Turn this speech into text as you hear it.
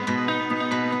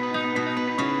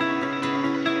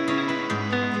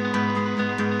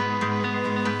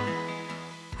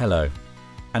Hello,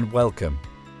 and welcome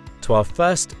to our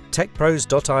first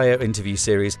TechPros.io interview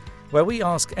series, where we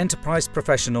ask enterprise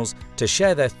professionals to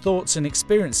share their thoughts and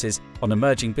experiences on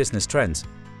emerging business trends.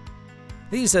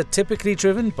 These are typically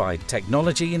driven by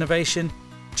technology innovation,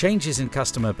 changes in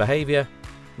customer behavior,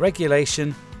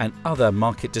 regulation, and other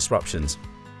market disruptions.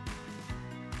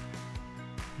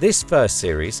 This first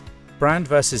series, Brand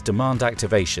versus Demand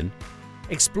Activation,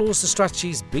 explores the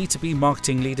strategies B2B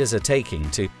marketing leaders are taking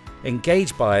to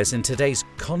engage buyers in today's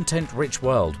content-rich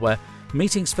world where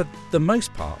meetings for the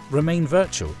most part remain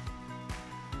virtual.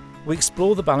 We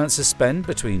explore the balance of spend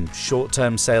between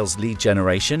short-term sales lead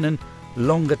generation and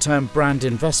longer-term brand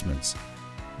investments,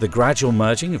 the gradual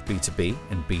merging of B2B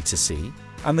and B2C,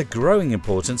 and the growing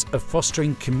importance of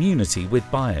fostering community with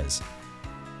buyers.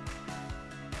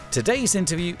 Today's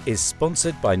interview is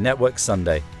sponsored by Network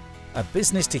Sunday, a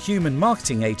business-to-human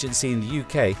marketing agency in the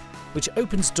UK which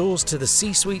opens doors to the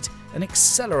C-suite and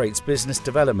accelerates business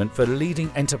development for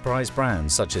leading enterprise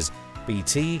brands such as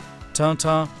BT,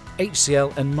 Tata,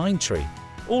 HCL and Mindtree,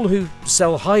 all who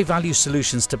sell high-value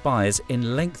solutions to buyers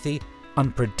in lengthy,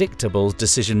 unpredictable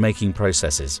decision-making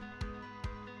processes.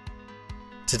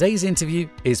 Today's interview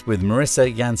is with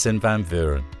Marissa Jansen van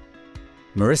Vuuren.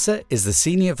 Marissa is the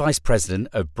Senior Vice President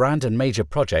of Brand and Major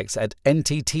Projects at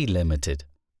NTT Limited,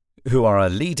 who are a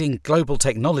leading global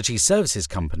technology services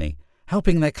company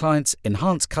helping their clients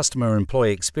enhance customer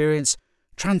employee experience,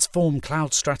 transform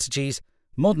cloud strategies,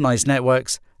 modernize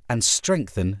networks, and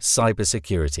strengthen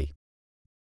cybersecurity.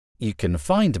 You can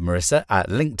find Marissa at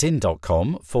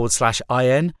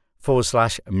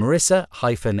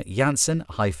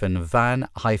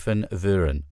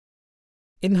linkedin.com/in/Marissa-Jansen-van-Vuuren.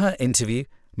 In her interview,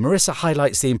 Marissa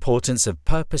highlights the importance of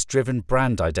purpose-driven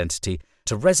brand identity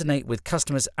to resonate with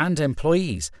customers and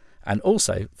employees, and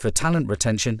also for talent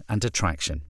retention and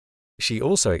attraction. She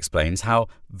also explains how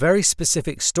very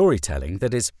specific storytelling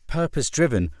that is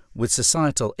purpose-driven with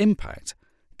societal impact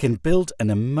can build an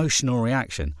emotional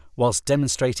reaction whilst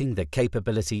demonstrating the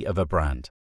capability of a brand.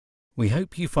 We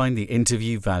hope you find the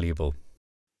interview valuable.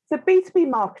 So B2B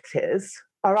marketers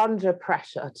are under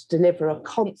pressure to deliver a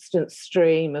constant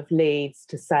stream of leads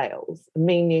to sales,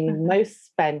 meaning most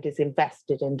spend is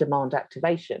invested in demand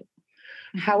activation.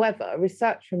 However,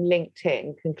 research from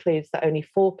LinkedIn concludes that only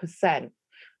 4%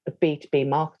 of B2B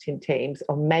marketing teams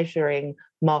are measuring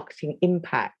marketing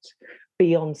impact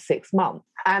beyond 6 months.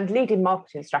 And leading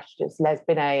marketing strategists, Les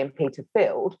Binet and Peter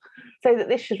Field, say that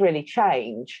this should really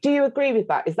change. Do you agree with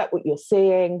that? Is that what you're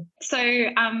seeing? So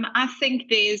I think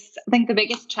the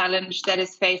biggest challenge that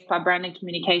is faced by brand and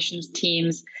communications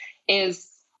teams is,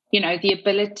 the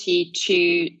ability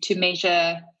to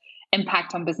measure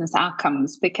impact on business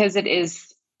outcomes, because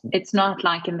it's not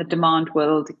like in the demand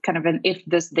world, kind of an if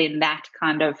this then that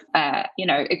kind of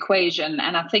equation.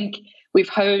 And I think we've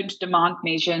honed demand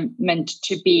measurement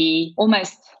to be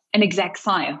almost an exact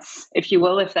science, if you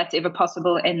will, if that's ever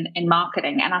possible in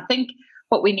marketing. And I think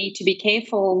what we need to be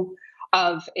careful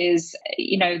of is,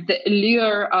 the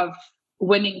allure of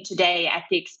winning today at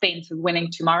the expense of winning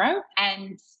tomorrow.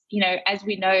 And, as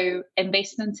we know,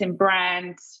 investments in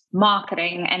brands,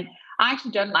 marketing, and I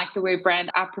actually don't like the word brand.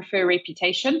 I prefer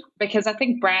reputation, because I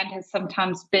think brand has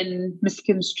sometimes been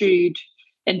misconstrued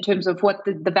in terms of what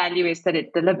the value is that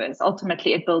it delivers.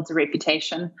 Ultimately, it builds a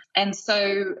reputation. And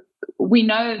so we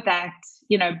know that,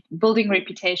 building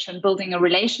reputation, building a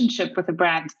relationship with a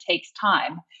brand takes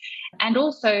time. And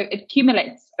also it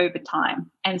accumulates over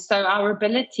time. And so our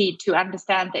ability to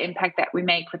understand the impact that we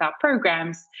make with our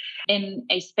programs in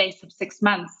a space of 6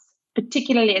 months,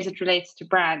 particularly as it relates to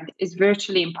brand, is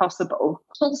virtually impossible.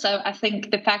 Also, I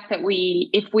think the fact that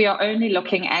if we are only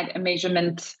looking at a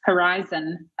measurement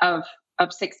horizon of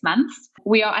 6 months,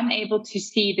 we are unable to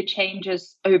see the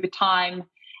changes over time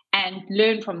and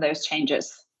learn from those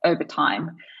changes over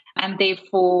time, and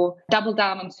therefore double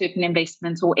down on certain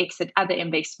investments or exit other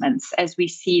investments as we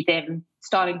see them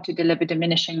starting to deliver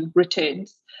diminishing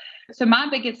returns. So my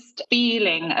biggest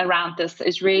feeling around this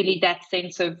is really that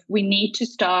sense of we need to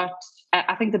start.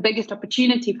 I think the biggest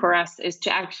opportunity for us is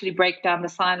to actually break down the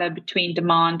silo between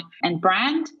demand and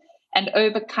brand and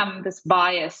overcome this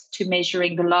bias to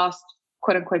measuring the last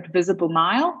quote unquote visible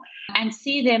mile, and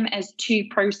see them as two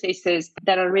processes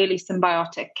that are really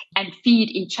symbiotic and feed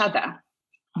each other,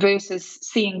 versus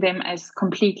seeing them as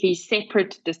completely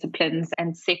separate disciplines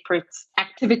and separate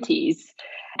activities.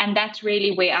 And that's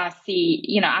really where I see,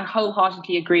 I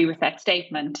wholeheartedly agree with that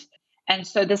statement. And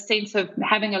so the sense of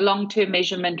having a long-term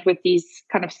measurement with these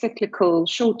kind of cyclical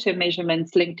short-term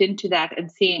measurements linked into that, and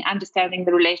understanding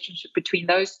the relationship between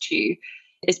those two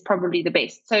is probably the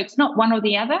best. So it's not one or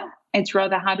the other. It's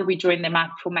rather how do we join them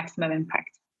up for maximum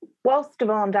impact. Whilst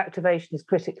demand activation is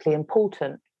critically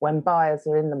important when buyers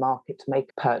are in the market to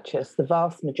make a purchase, the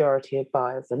vast majority of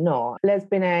buyers are not. Les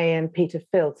Binet and Peter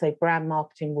Field say brand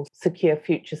marketing will secure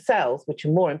future sales, which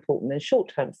are more important than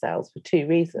short-term sales for two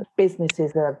reasons.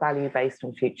 Businesses are value-based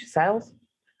on future sales,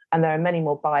 and there are many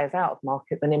more buyers out of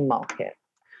market than in market.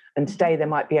 And today there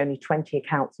might be only 20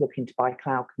 accounts looking to buy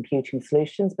cloud computing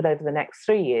solutions, but over the next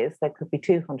 3 years, there could be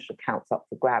 200 accounts up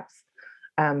for grabs.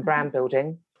 Brand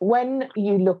building. When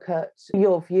you look at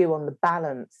your view on the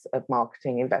balance of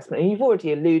marketing investment, and you've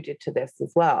already alluded to this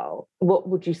as well, what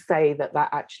would you say that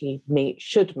actually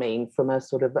should mean from a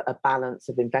sort of a balance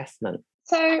of investment?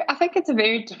 So I think it's a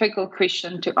very difficult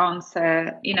question to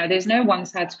answer. There's no one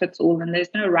size fits all and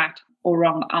there's no right or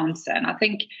wrong answer. And I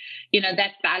think,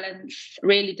 that balance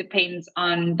really depends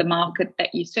on the market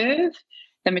that you serve,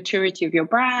 the maturity of your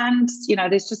brand.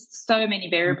 There's just so many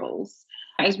variables.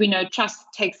 As we know, trust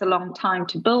takes a long time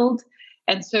to build.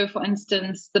 And so, for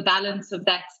instance, the balance of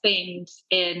that spend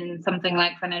in something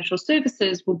like financial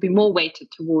services will be more weighted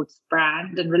towards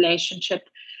brand and relationship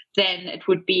than it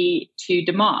would be to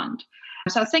demand.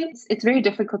 So I think it's very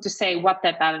difficult to say what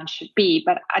that balance should be,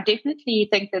 but I definitely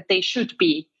think that there should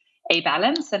be a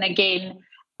balance. And again,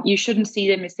 you shouldn't see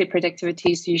them as separate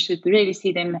activities. You should really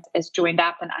see them as joined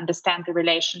up and understand the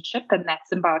relationship and that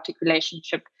symbiotic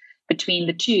relationship between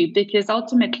the two, because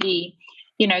ultimately,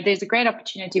 there's a great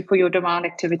opportunity for your demand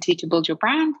activity to build your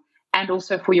brand and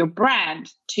also for your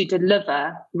brand to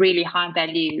deliver really high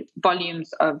value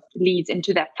volumes of leads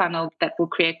into that funnel that will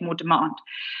create more demand.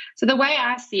 So the way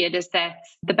I see it is that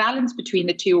the balance between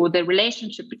the two, or the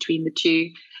relationship between the two,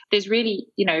 there's really,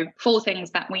 4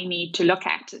 things that we need to look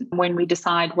at when we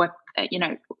decide what,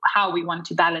 how we want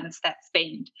to balance that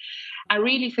spend. I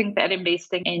really think that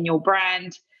investing in your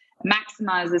brand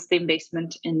maximizes the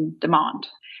investment in demand.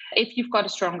 If you've got a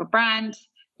stronger brand,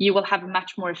 you will have a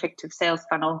much more effective sales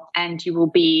funnel, and you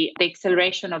will be the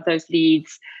acceleration of those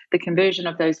leads, the conversion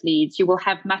of those leads. You will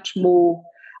have much more,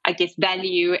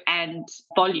 value and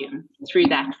volume through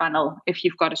that funnel if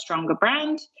you've got a stronger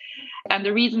brand. And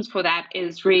the reasons for that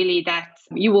is really that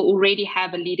you will already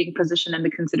have a leading position in the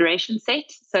consideration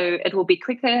set. So it will be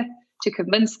quicker to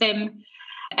convince them.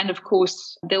 And of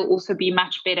course, there'll also be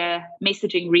much better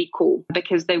messaging recall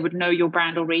because they would know your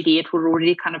brand already. It will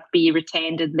already kind of be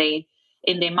retained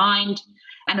in their mind.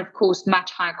 And of course, much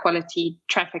higher quality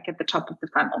traffic at the top of the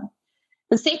funnel.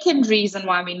 The second reason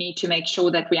why we need to make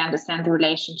sure that we understand the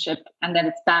relationship and that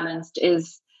it's balanced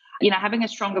is, having a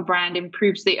stronger brand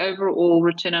improves the overall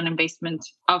return on investment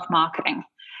of marketing,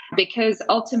 because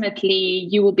ultimately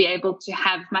you will be able to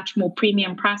have much more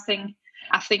premium pricing.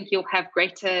 I think you'll have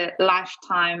greater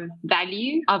lifetime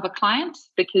value of a client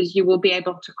because you will be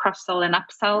able to cross-sell and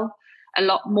upsell a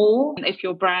lot more if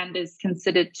your brand is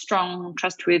considered strong,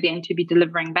 trustworthy, and to be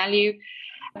delivering value.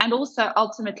 And also,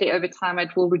 ultimately, over time,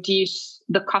 it will reduce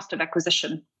the cost of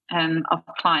acquisition of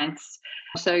clients.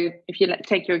 So if you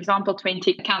take your example,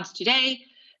 20 accounts today,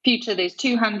 future there's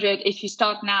 200. If you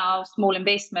start now, small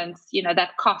investments,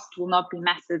 that cost will not be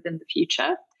massive in the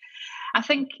future. I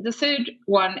think the third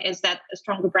one is that a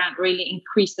stronger brand really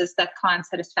increases that client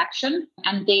satisfaction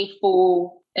and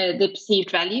therefore the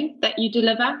perceived value that you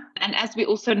deliver. And as we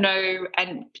also know,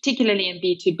 and particularly in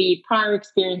B2B, prior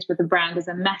experience with the brand is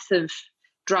a massive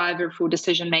driver for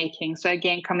decision making. So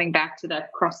again, coming back to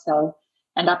that cross-sell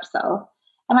and upsell.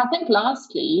 And I think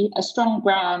lastly, a strong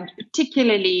brand,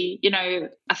 particularly,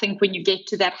 I think when you get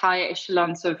to that higher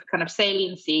echelons of kind of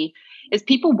saliency, is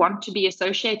people want to be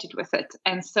associated with it.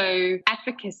 And so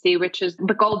advocacy, which is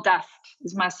the gold dust,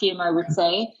 as my CMO would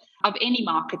say, of any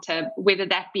marketer, whether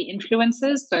that be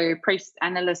influencers, so press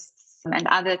analysts and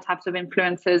other types of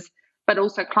influencers, but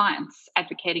also clients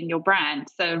advocating your brand.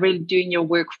 So really doing your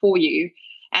work for you.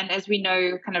 And as we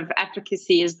know, kind of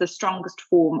advocacy is the strongest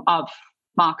form of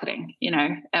marketing,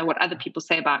 what other people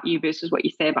say about you versus what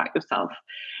you say about yourself.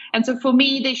 And so for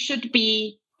me, there should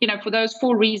be, for those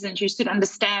 4 reasons, you should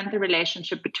understand the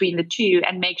relationship between the two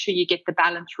and make sure you get the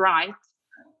balance right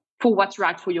for what's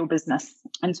right for your business.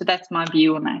 And so that's my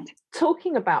view on that.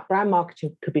 Talking about brand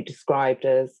marketing could be described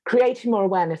as creating more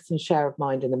awareness and share of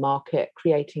mind in the market,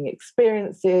 creating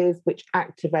experiences which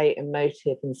activate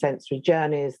emotive and sensory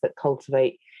journeys that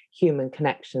cultivate human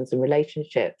connections and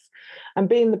relationships, and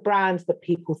being the brand that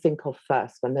people think of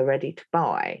first when they're ready to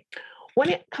buy. When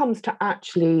it comes to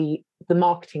actually the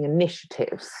marketing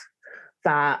initiatives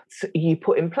that you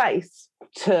put in place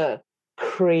to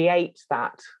create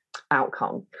that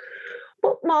outcome,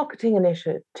 what marketing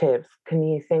initiatives can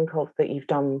you think of that you've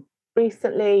done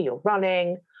recently, you're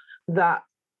running, that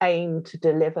aim to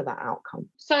deliver that outcome?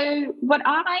 So what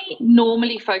I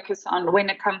normally focus on when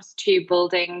it comes to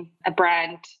building a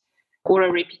brand or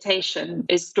a reputation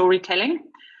is storytelling,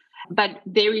 but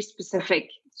very specific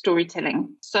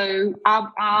storytelling. So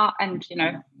our and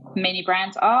many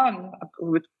brands are, and I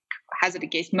would hazard a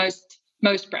guess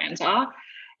most brands are,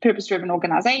 purpose-driven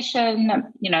organization,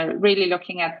 really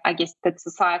looking at, I guess, that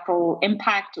societal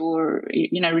impact or,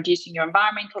 reducing your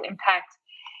environmental impact.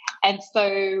 And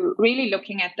so really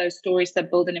looking at those stories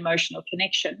that build an emotional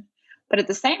connection, but at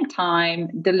the same time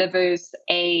delivers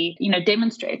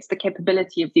demonstrates the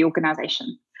capability of the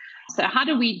organization. So how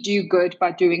do we do good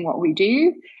by doing what we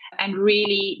do and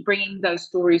really bringing those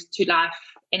stories to life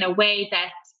in a way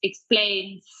that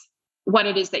explains what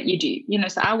it is that you do?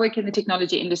 So I work in the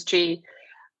technology industry.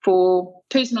 For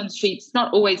person on the street, it's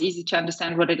not always easy to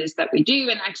understand what it is that we do.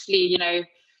 And actually,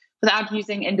 without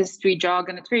using industry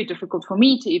jargon, it's very difficult for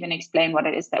me to even explain what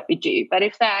it is that we do. But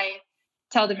if I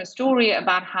tell them a story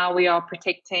about how we are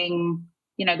protecting,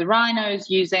 the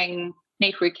rhinos using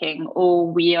networking, or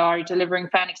we are delivering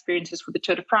fan experiences for the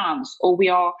Tour de France, or we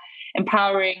are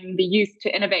empowering the youth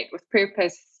to innovate with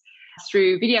purpose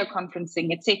through video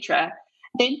conferencing, etc.,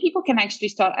 then people can actually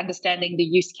start understanding the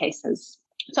use cases.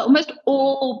 So almost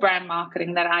all brand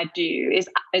marketing that I do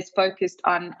is focused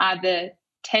on either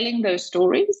telling those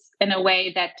stories in a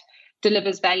way that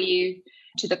delivers value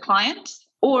to the client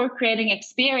or creating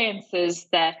experiences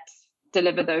that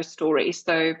deliver those stories.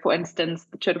 So for instance,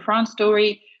 the Tour de France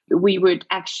story, we would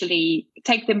actually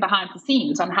take them behind the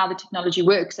scenes on how the technology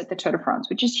works at the Tour de France,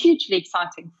 which is hugely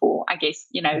exciting for, I guess,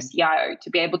 CIO to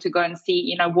be able to go and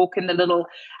see, walk in the little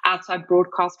outside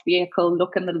broadcast vehicle,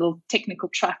 look in the little technical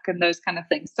truck and those kind of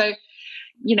things. So,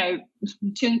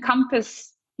 to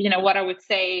encompass, what I would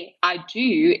say I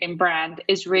do in brand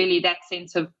is really that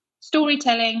sense of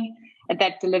storytelling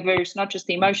that delivers not just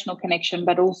the emotional connection,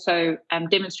 but also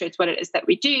demonstrates what it is that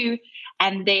we do.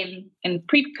 And then in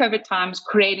pre-COVID times,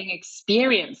 creating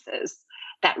experiences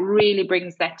that really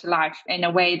brings that to life in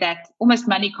a way that almost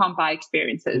money can't buy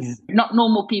experiences. Yeah. Not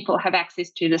normal people have access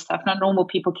to this stuff. Not normal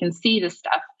people can see this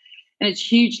stuff. And it's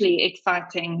hugely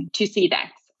exciting to see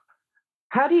that.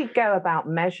 How do you go about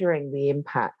measuring the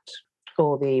impact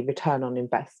or the return on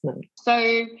investment?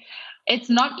 So it's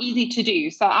not easy to do.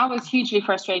 So I was hugely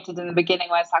frustrated in the beginning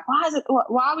where it's like,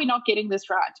 why are we not getting this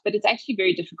right? But it's actually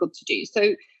very difficult to do.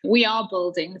 So we are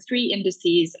building 3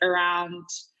 indices around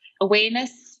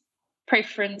awareness,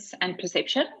 preference, and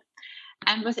perception.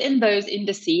 And within those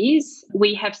indices,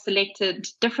 we have selected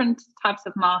different types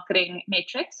of marketing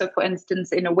metrics. So for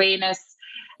instance, in awareness,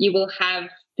 you will have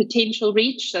potential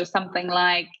reach. So something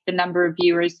like the number of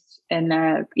viewers and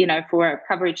for a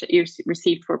coverage that you've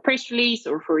received for a press release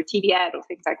or for a TV ad or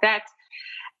things like that,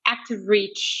 active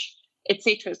reach,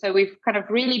 etc. So we've kind of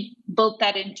really built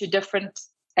that into different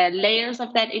layers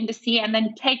of that indice, and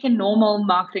then taken normal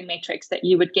marketing metrics that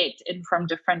you would get in from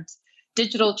different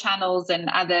digital channels and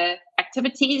other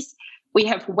activities. We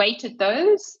have weighted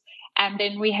those, and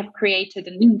then we have created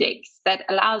an index that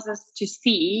allows us to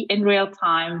see in real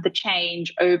time the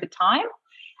change over time,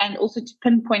 and also to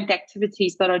pinpoint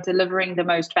activities that are delivering the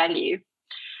most value.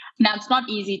 Now, it's not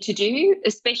easy to do,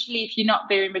 especially if you're not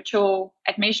very mature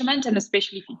at measurement, and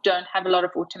especially if you don't have a lot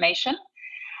of automation.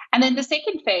 And then the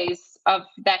second phase of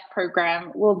that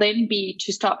program will then be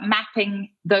to start mapping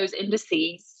those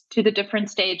indices to the different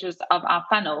stages of our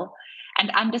funnel and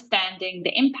understanding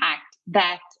the impact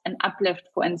that an uplift,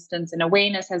 for instance, in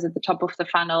awareness has at the top of the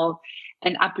funnel,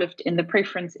 an uplift in the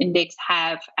preference index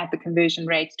have at the conversion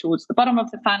rates towards the bottom of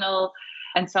the funnel,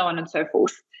 and so on and so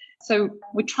forth. So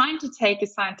we're trying to take a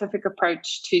scientific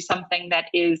approach to something that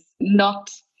is not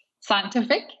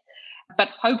scientific, but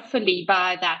hopefully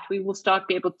by that we will start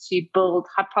be able to build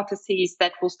hypotheses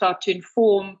that will start to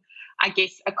inform, I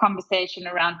guess, a conversation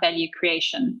around value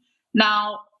creation.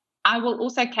 Now, I will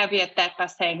also caveat that by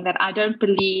saying that I don't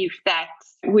believe that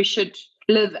we should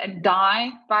live and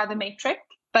die by the metric,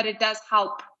 but it does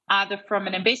help either from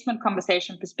an investment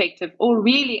conversation perspective or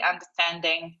really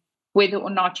understanding whether or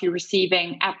not you're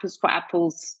receiving apples for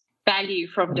apples value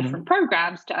from different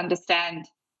programs to understand,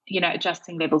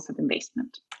 adjusting levels of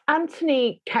investment.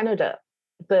 Anthony Kennedy,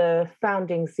 the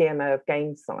founding CMO of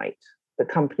Gainsight, the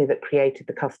company that created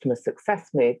the customer success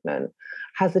movement,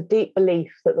 has a deep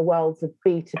belief that the worlds of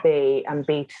B2B and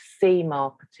B2C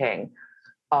marketing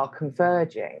are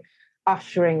converging,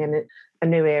 ushering in a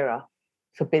new era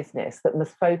for business that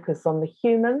must focus on the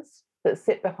humans that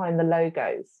sit behind the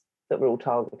logos that we're all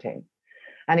targeting.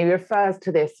 And he refers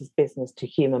to this as business to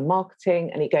human marketing.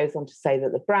 And he goes on to say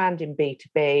that the brand in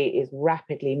B2B is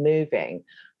rapidly moving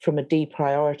from a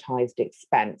deprioritized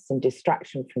expense and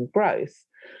distraction from growth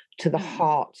to the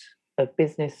heart of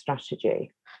business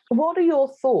strategy. What are your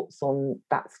thoughts on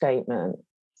that statement?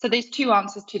 So there's two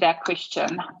answers to that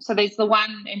question. So there's the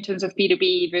one in terms of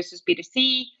B2B versus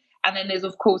B2C. And then there's,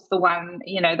 of course, the one,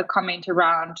 the comment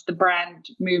around the brand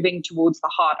moving towards the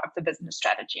heart of the business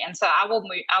strategy. And so I will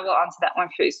answer that one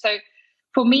first. So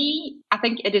for me, I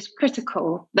think it is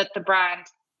critical that the brand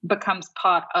becomes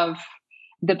part of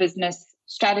the business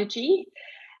strategy.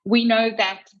 We know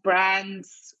that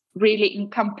brands really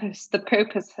encompass the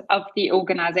purpose of the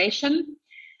organization,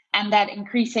 and that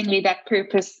increasingly that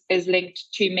purpose is linked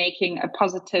to making a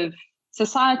positive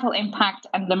societal impact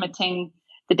and limiting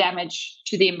the damage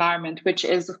to the environment, which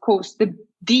is, of course, the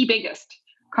biggest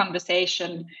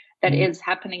conversation that is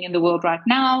happening in the world right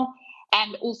now.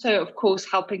 And also, of course,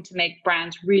 helping to make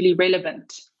brands really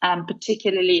relevant,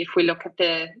 particularly if we look at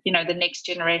the next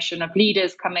generation of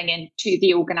leaders coming into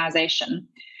the organization.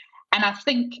 And I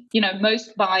think,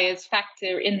 most buyers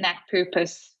factor in that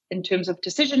purpose in terms of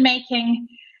decision making.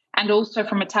 And also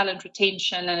from a talent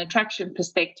retention and attraction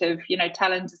perspective,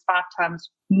 talent is 5 times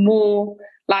more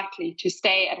likely to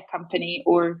stay at a company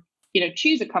or,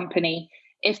 choose a company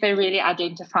if they really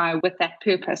identify with that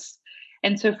purpose.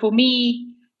 And so for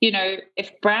me,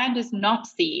 if brand is not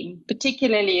seen,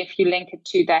 particularly if you link it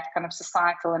to that kind of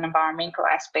societal and environmental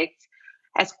aspect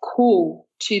as core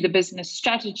to the business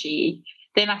strategy,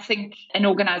 then I think an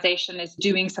organization is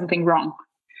doing something wrong,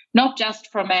 not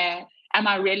just from am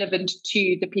I relevant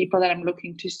to the people that I'm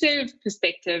looking to serve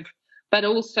perspective, but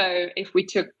also if we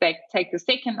take the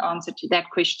second answer to that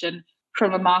question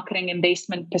from a marketing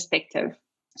investment perspective.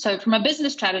 So from a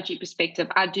business strategy perspective,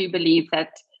 I do believe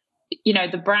that,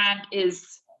 the brand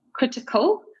is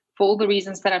critical for all the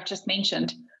reasons that I've just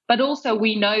mentioned, but also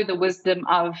we know the wisdom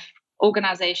of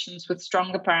organizations with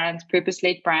stronger brands,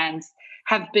 purpose-led brands,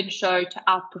 have been shown to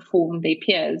outperform their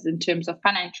peers in terms of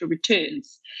financial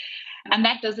returns. And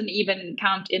that doesn't even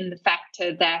count in the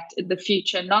factor that in the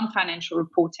future, non-financial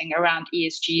reporting around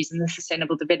ESGs and the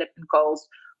Sustainable Development Goals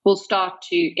will start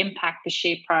to impact the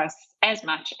share price as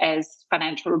much as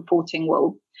financial reporting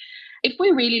will. If we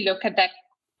really look at that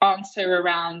answer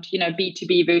around,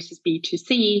 B2B versus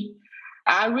B2C,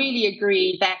 I really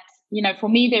agree that, for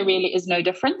me, there really is no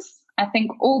difference. I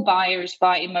think all buyers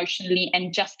buy emotionally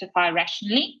and justify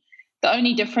rationally. The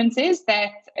only difference is that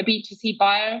a B2C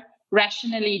buyer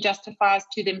rationally justifies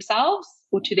to themselves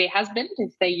or to their husband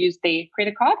if they use their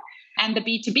credit card, and the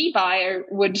B2B buyer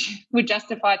would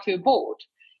justify to a board.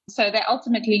 So they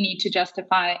ultimately need to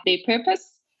justify their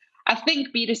purpose. I think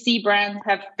B2C brands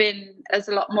have been a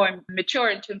lot more mature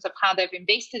in terms of how they've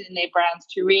invested in their brands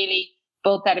to really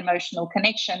build that emotional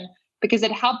connection, because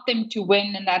it helped them to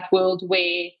win in that world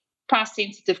where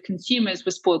price-sensitive consumers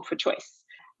were spoiled for choice.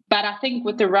 But I think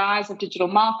with the rise of digital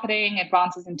marketing,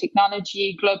 advances in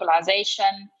technology,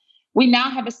 globalization, we now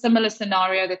have a similar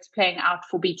scenario that's playing out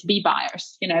for B2B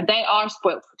buyers. They are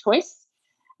spoiled for choice.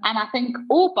 And I think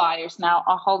all buyers now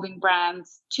are holding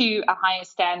brands to a higher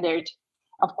standard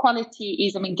of quality,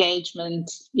 ease of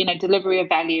engagement, delivery of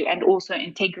value, and also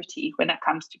integrity when it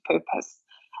comes to purpose.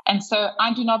 And so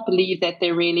I do not believe that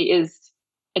there really is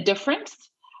a difference.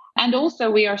 And also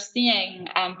we are seeing,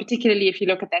 particularly if you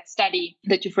look at that study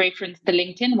that you've referenced, the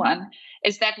LinkedIn one,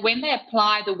 is that when they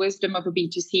apply the wisdom of a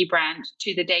B2C brand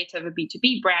to the data of a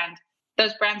B2B brand,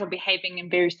 those brands are behaving in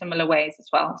very similar ways as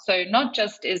well. So not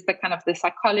just is the kind of the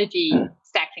psychology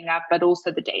stacking up, but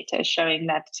also the data showing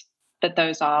that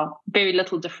those are very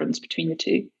little difference between the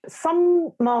two.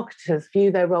 Some marketers view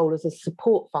their role as a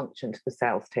support function to the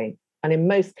sales team. And in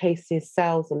most cases,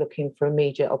 sales are looking for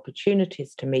immediate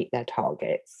opportunities to meet their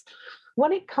targets.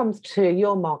 When it comes to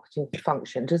your marketing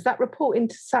function, does that report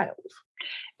into sales?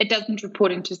 It doesn't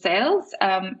report into sales.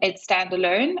 It's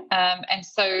standalone. And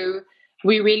so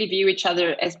we really view each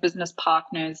other as business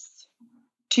partners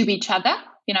to each other,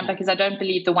 because I don't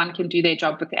believe the one can do their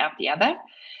job without the other,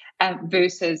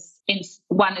 versus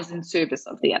one is in service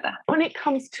of the other. When it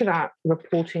comes to that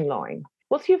reporting line,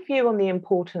 what's your view on the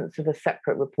importance of a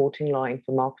separate reporting line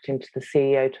for marketing to the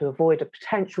CEO to avoid a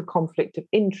potential conflict of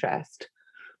interest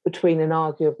between an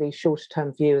arguably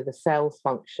shorter-term view of the sales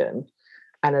function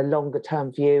and a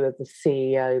longer-term view of the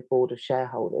CEO board of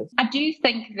shareholders? I do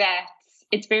think that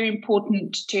it's very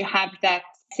important to have that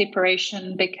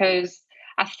separation, because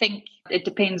I think it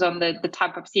depends on the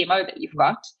type of CMO that you've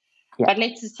got. Yeah. But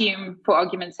let's assume, for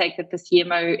argument's sake, that the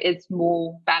CMO is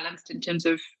more balanced in terms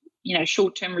of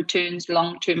short-term returns,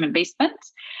 long-term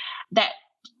investments, that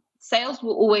sales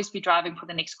will always be driving for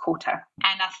the next quarter.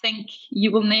 And I think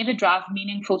you will never drive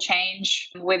meaningful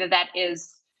change, whether that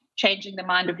is changing the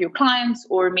mind of your clients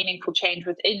or meaningful change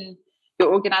within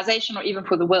your organization or even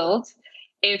for the world,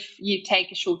 if you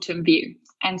take a short-term view.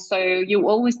 And so you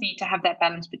always need to have that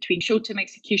balance between short-term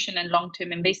execution and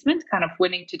long-term investment, kind of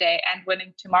winning today and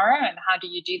winning tomorrow. And how do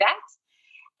you do that?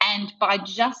 And by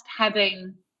just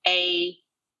having a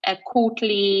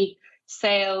quarterly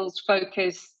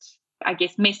sales-focused, I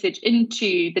guess, message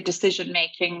into the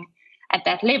decision-making at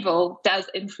that level does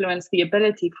influence the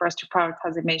ability for us to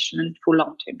prioritize investment for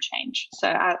long-term change. So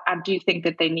I do think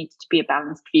that there needs to be a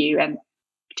balanced view, and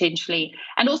potentially,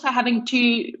 and also having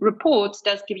two reports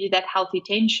does give you that healthy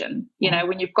tension.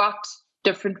 When you've got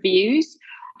different views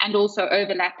and also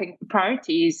overlapping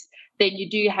priorities, then you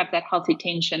do have that healthy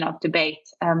tension of debate,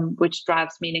 which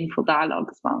drives meaningful dialogue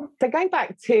as well. So going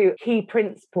back to key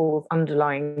principles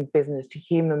underlying business to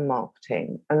human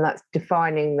marketing, and that's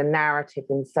defining the narrative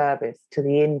in service to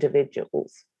the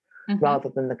individuals rather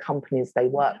than the companies they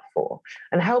work for,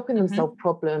 and helping them solve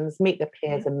problems, meet their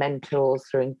peers and mentors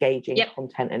through engaging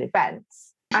content and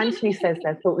events. Anthony says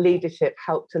their thought leadership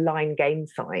helped align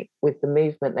Gainsight with the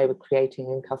movement they were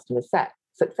creating in customer success.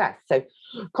 So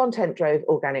content drove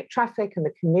organic traffic, and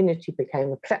the community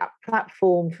became a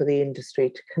platform for the industry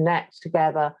to connect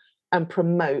together and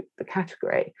promote the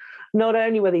category. Not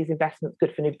only were these investments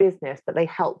good for new business, but they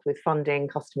helped with funding,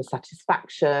 customer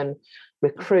satisfaction,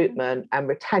 recruitment and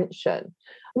retention.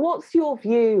 What's your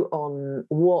view on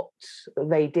what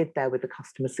they did there with the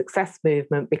customer success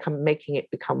movement, making it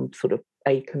become sort of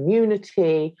a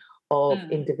community of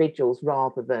individuals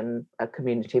rather than a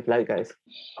community of logos?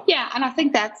 Yeah, and I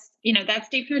think that's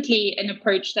definitely an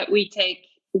approach that we take,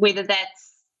 whether that's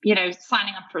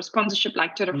signing up for a sponsorship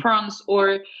like Tour de France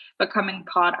or becoming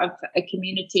part of a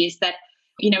community, is that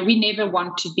we never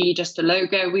want to be just a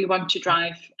logo. We want to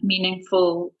drive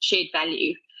meaningful shared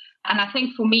value. And I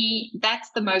think for me,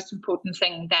 that's the most important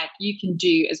thing that you can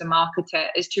do as a marketer,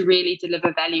 is to really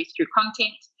deliver value through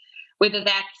content, whether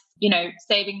that's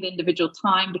saving the individual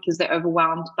time because they're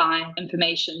overwhelmed by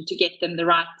information, to get them the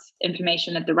right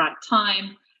information at the right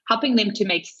time, helping them to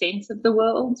make sense of the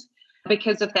world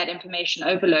because of that information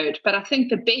overload. But I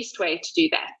think the best way to do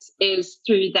that is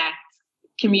through that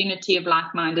community of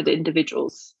like-minded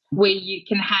individuals, where you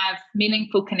can have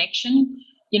meaningful connection,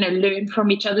 learn from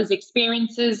each other's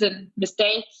experiences and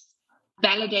mistakes,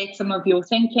 validate some of your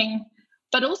thinking,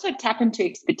 but also tap into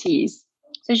expertise.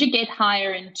 So as you get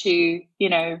higher into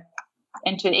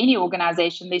any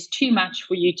organization, there's too much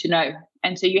for you to know.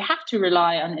 And so you have to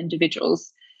rely on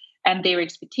individuals and their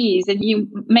expertise. And you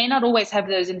may not always have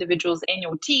those individuals in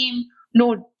your team,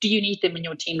 nor do you need them in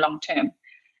your team long term.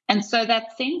 And so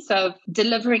that sense of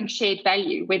delivering shared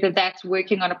value, whether that's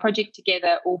working on a project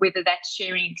together or whether that's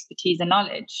sharing expertise and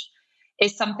knowledge,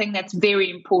 is something that's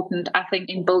very important, I think,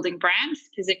 in building brands,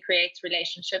 because it creates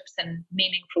relationships and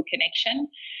meaningful connection.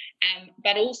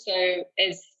 But also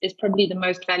is probably the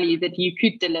most value that you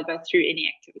could deliver through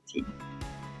any activity.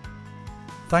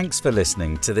 Thanks for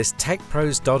listening to this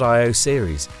TechPros.io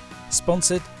series,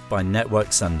 sponsored by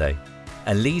Network Sunday,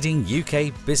 a leading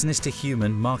UK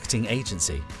business-to-human marketing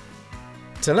agency.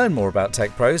 To learn more about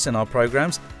TechPros and our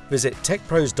programs, visit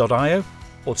techpros.io,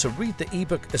 or to read the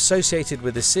ebook associated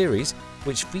with this series,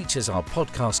 which features our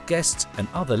podcast guests and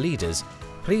other leaders,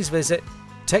 please visit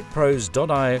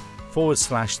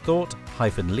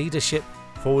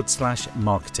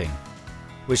techpros.io/thought-leadership/marketing,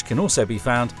 which can also be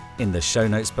found in the show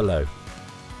notes below.